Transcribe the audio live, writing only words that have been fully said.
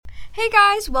Hey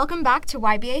guys, welcome back to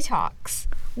YBA Talks.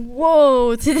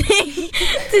 Whoa, today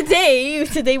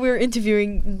we're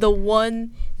interviewing the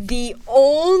one, the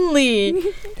only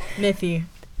Nithi.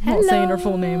 Not saying her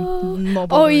full name. Not Oh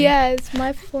bothering. yes,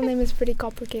 my full name is pretty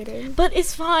complicated. But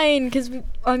it's fine, because,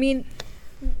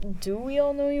 do we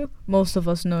all know you? Most of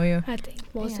us know you. I think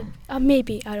most of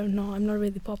maybe, I don't know. I'm not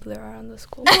really popular around the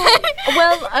school.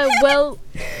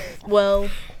 Well,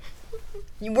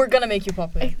 we're gonna make you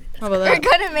popular. How about We're that?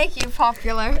 gonna make you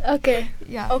popular. Okay.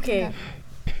 Yeah. Okay.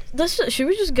 Should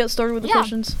we just get started with the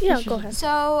questions? Yeah, go ahead.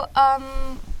 So,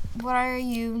 what are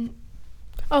you?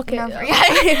 Okay. known for?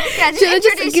 Yeah, just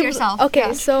introduce yourself. Okay,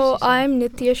 Yeah. so I'm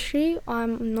Nithi.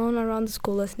 I'm known around the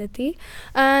school as Nithi,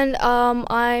 and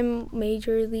I'm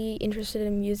majorly interested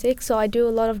in music. So I do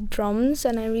a lot of drums,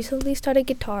 and I recently started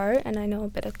guitar, and I know a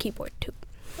bit of keyboard too.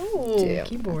 Ooh,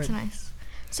 keyboard. That's nice.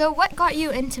 So, what got you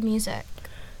into music?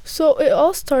 So it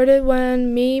all started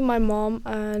when me, my mom,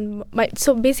 and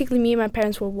me and my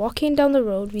parents were walking down the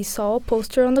road. We saw a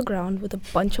poster on the ground with a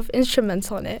bunch of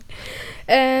instruments on it,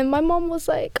 and my mom was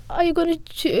like, "Are you going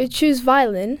to choose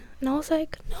violin?" And I was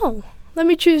like, "No, let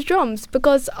me choose drums,"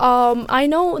 because I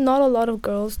know not a lot of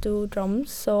girls do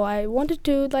drums, so I wanted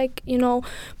to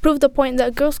prove the point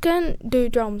that girls can do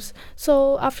drums.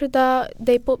 So after that,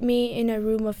 they put me in a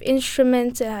room of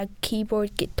instruments. It had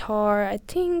keyboard, guitar, I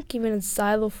think even a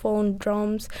xylophone,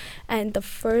 drums, and the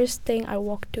first thing I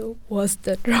walked to was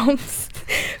the drums.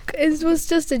 It was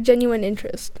just a genuine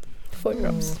interest for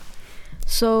drums.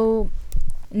 So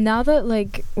now that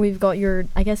we've got your,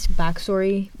 I guess,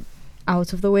 backstory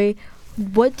out of the way,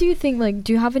 what do you think,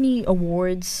 do you have any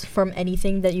awards from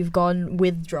anything that you've gotten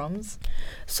with drums?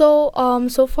 So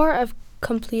so far I've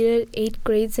completed 8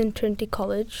 grades in Trinity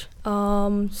College.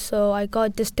 So I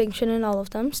got distinction in all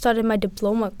of them, started my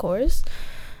diploma course,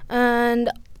 and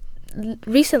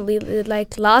recently,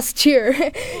 last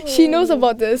year, she knows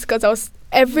about this because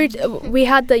we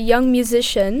had the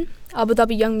Abu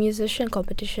Dhabi Young Musician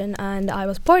competition, and I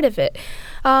was part of it.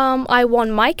 I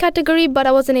won my category, but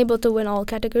I wasn't able to win all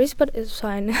categories, but it's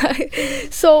fine.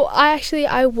 So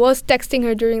I was texting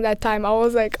her during that time. I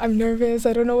was like, I'm nervous,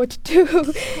 I don't know what to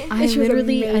do. I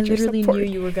literally knew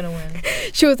you were gonna win.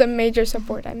 She was a major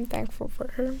support. I'm thankful for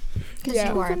her.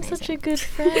 Yeah, you are I'm such a good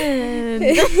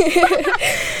friend.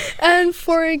 And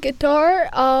for guitar,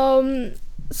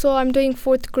 so I'm doing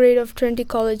 4th grade of Trinity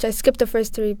College. I skipped the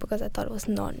first 3 because I thought it was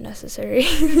not necessary.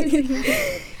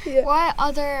 Yeah. What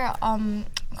other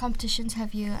competitions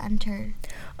have you entered?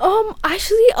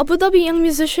 Actually, Abu Dhabi Young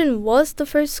Musician was the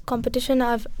first competition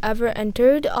I've ever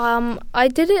entered. I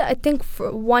did it, I think,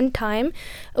 for one time.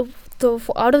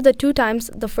 Out of the 2 times,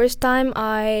 the first time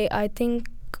I think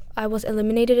I was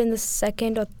eliminated in the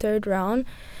 2nd or 3rd round.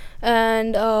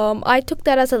 And I took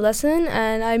that as a lesson,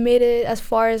 and I made it as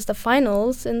far as the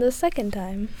finals in the 2nd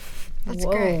time. That's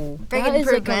Whoa, great. Big that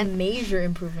improvement. is a major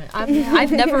improvement.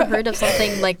 I've never heard of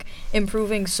something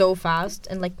improving so fast,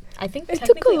 and I think It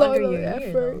took a technically lot under of your year,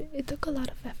 effort. though. It took a lot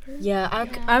of effort. Yeah,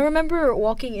 I remember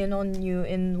walking in on you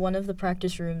in one of the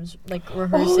practice rooms, rehearsing.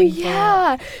 Oh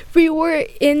yeah, we were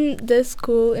in the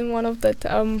school in one of the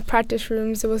practice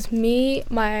rooms. It was me,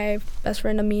 my best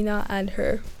friend Amina, and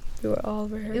her. We were all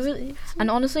rehearsing.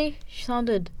 And honestly, she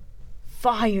sounded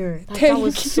fire. That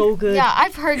was so good. Yeah,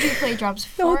 I've heard you play drums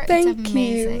before. Oh, thank it's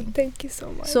amazing. you. Thank you so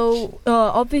much. So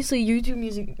obviously you do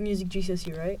music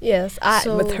GCSE, right? Yes,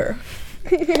 with her.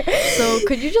 So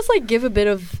could you just give a bit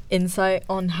of insight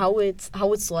on how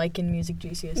it's like in music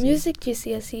GCSE? Music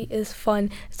GCSE is fun.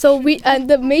 So and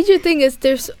the major thing is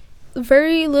there's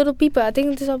very little people. I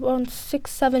think there's around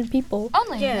 6-7 people.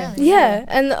 Only, Yeah. really? Yeah,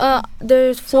 and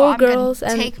there's 4 girls I'm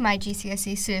gonna and take my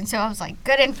GCSE soon, so I was like,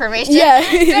 good information. Yeah,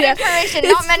 Good yeah. information.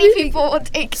 It's Not many really- people will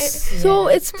take it. So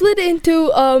it's split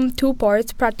into 2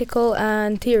 parts, practical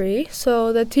and theory.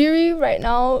 So the theory right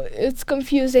now, it's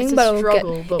confusing, It's a but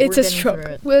struggle, but it's we're a getting struggle.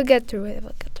 through it. We'll get through it,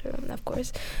 of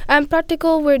course. And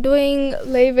practical, we're doing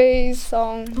Leve's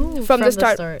song Ooh, from the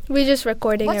start. We're just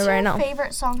recording What's it right your now.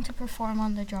 favorite song to perform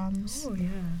on the drums? Oh yeah.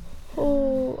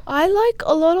 Oh, I like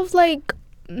a lot of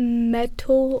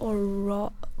metal or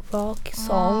rock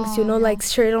songs, yeah.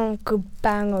 straight on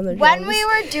bang on the drums. When we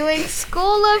were doing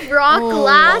School of Rock Oh.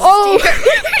 last year.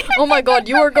 Oh my god,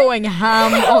 you were going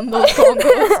ham on those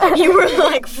bongos. You were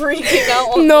freaking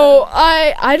out on No,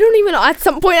 I don't even know. At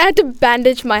some point, I had to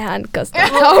bandage my hand because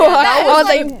that's how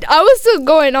I was still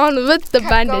going on with the Kept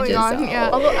bandages. going on, so. yeah.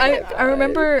 Although I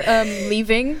remember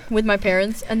leaving with my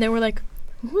parents, and they were like,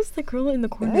 Who's the girl in the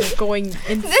corner going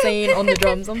insane on the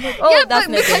drums? I'm like, oh, yeah, that's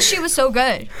but Nithi. because she was so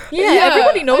good. Yeah,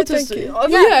 everybody noticed thank it. you.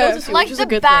 Everybody Yeah. noticed it, Like which is a the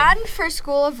good band thing. for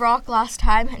School of Rock last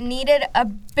time needed a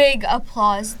big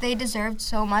applause. They deserved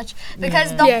so much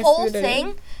because the Yes, whole we did.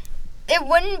 thing, it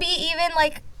wouldn't be even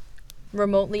like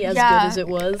Remotely as Yeah. good as it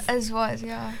was. as was.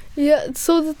 Yeah. Yeah,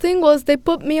 so the thing was they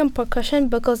put me on percussion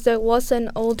because there was an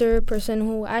older person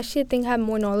who actually I think had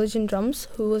more knowledge in drums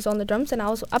who was on the drums, and I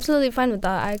was absolutely fine with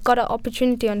that. I got an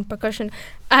opportunity on percussion.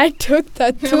 I took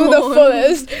that to the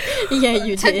fullest. Yeah,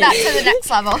 you Took did. that to the next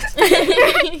level.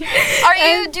 Are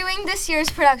you doing this year's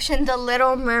production, The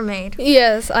Little Mermaid?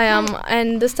 Yes, I am,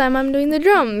 and this time I'm doing the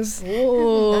drums.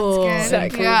 Whoa. That's good.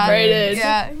 Exactly. Yeah. Rated.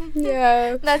 Yeah.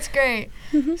 Yeah. That's great.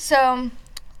 So,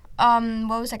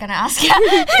 what was I gonna ask?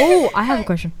 Oh, I have a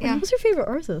question. Yeah. Who's your favorite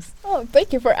artist? Oh,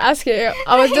 thank you for asking.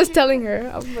 I was just telling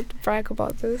her. I'm about to brag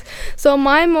about this. So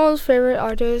my most favorite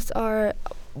artists are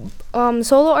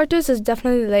solo artists is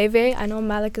definitely Leve. I know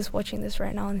Malik is watching this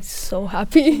right now and he's so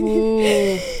happy.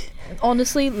 Ooh.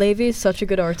 Honestly, Levi is such a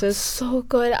good artist. So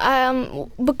good.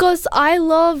 Because I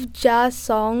love jazz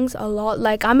songs a lot.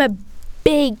 Like I'm a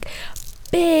big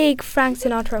Frank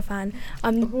Sinatra fan.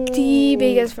 I'm the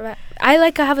biggest fan. I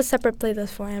have a separate playlist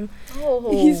for him.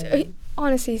 Oh. He's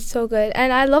honestly so good,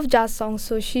 and I love jazz songs,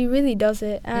 so she really does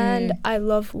it. And I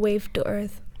love Wave to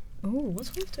Earth. Oh,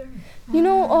 what's with her? You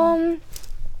know,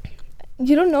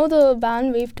 you don't know the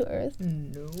band Wave to Earth?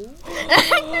 No.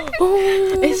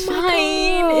 Oh, It's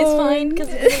fine. It's fine because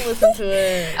we didn't listen to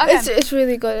it. Okay. It's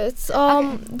really good. It's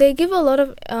they give a lot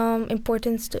of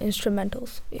importance to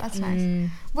instrumentals. Yeah. That's nice.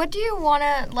 What do you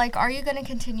wanna like? Are you gonna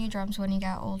continue drums when you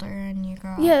get older and you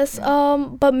grow up? Yes, Yeah.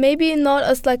 but maybe not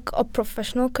as like a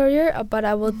professional career, but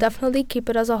I will definitely keep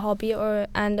it as a hobby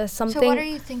and as something. So what are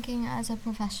you thinking as a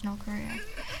professional career?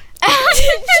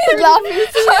 She's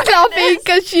laughing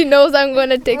because she knows I'm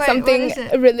gonna take Wait, something what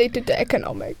is it? related to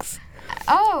economics.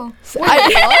 Oh. So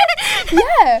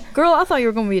yeah. Girl, I thought you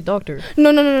were gonna be a doctor.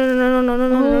 No.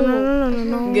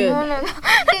 Good. No.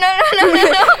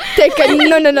 Take a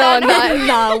no. Not.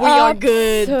 Nah, we are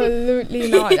good. Absolutely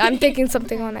not. I'm taking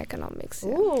something on economics.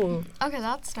 Yeah. Ooh. Okay,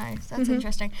 that's nice. That's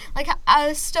interesting. Like,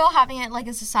 still having it like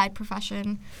as a side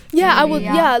profession. Yeah, I Maybe, would.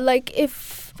 yeah. Yeah, like if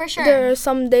For sure. there are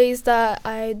some days that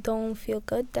I don't feel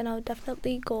good, then I'll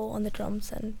definitely go on the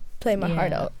drums and play my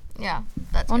heart Yeah. out. Yeah.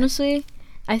 That's good. Honestly,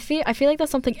 I feel like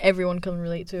that's something everyone can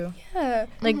relate to. Yeah.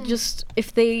 Like just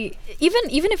if they even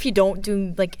if you don't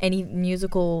do like any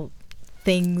musical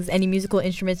things, any musical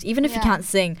instruments, even if you Yeah. can't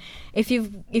sing, if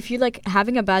you like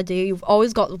having a bad day, you've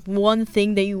always got one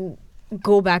thing that you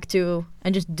go back to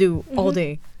and just do all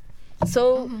day.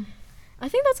 So I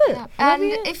think that's it. Yeah. That'd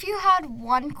And be it. if you had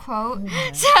one quote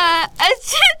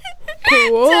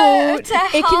Quote. to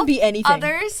It can help be anything.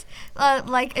 others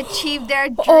like achieve their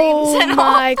dreams Oh and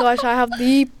all. my gosh, I have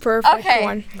the perfect Okay.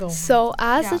 one. Go. So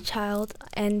as Yeah. a child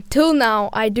and till now,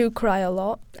 I do cry a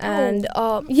lot. And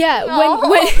No. when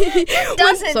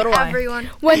Doesn't So do I. everyone?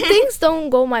 when things don't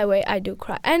go my way, I do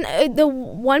cry. And the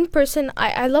one person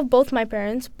I love both my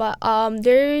parents, but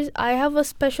I have a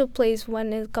special place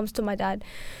when it comes to my dad.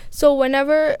 So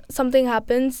whenever something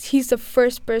happens, he's the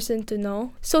first person to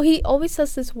know. So he always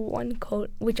says this one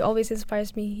quote, which always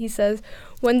inspires me. He says,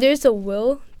 "When there's a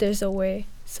will, there's a way."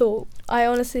 So I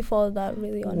honestly follow that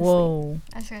really honestly. Whoa.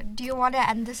 That's good. Do you want to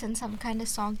end this in some kind of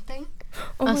song thing?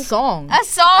 Oh A my song. A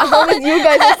song. you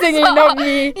guys are singing, not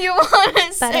me. You want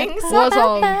to sing What something?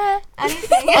 song?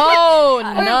 Anything? Oh,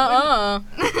 no.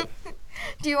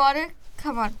 Do you want to?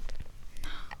 Come on.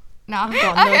 No.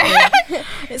 God, no,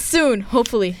 okay. Soon,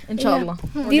 hopefully, inshallah.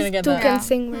 We're These gonna get two that. can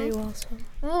sing very well. So.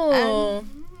 Oh,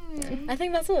 I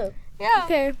think that's it. Yeah.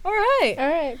 Okay. All right. All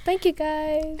right. Thank you,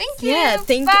 guys. Thank you. Yeah,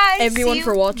 thank Bye. everyone See you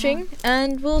for watching,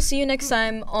 and we'll see you next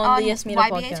time on the Yasmina YBA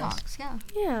podcast. Talks. Yeah.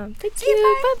 Yeah. Thank See you, you.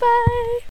 bye. Bye bye.